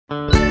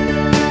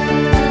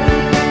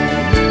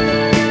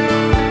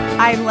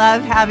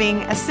love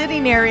having a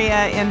sitting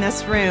area in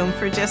this room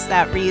for just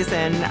that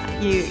reason.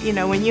 You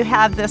know, when you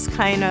have this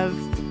kind of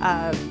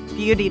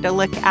beauty to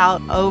look out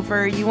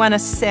over, you want to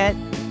sit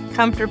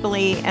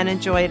comfortably and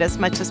enjoy it as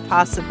much as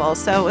possible.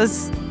 So it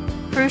was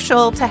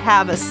crucial to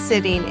have a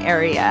sitting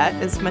area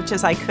as much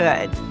as I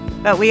could.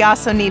 But we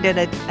also needed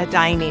a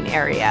dining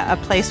area, a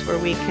place where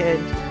we could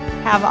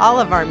have all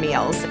of our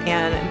meals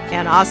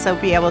and also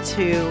be able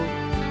to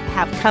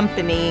have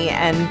company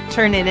and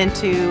turn it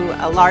into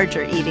a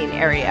larger eating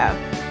area.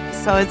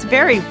 So it's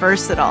very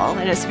versatile,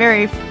 and it's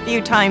very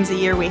few times a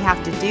year we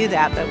have to do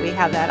that, but we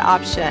have that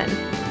option.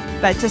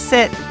 But to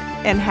sit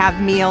and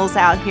have meals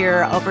out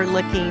here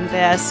overlooking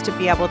this, to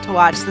be able to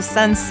watch the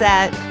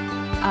sunset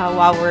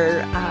while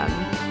we're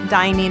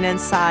dining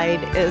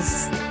inside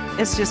is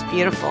just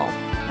beautiful.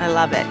 I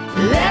love it.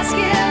 Let's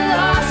get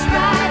lost.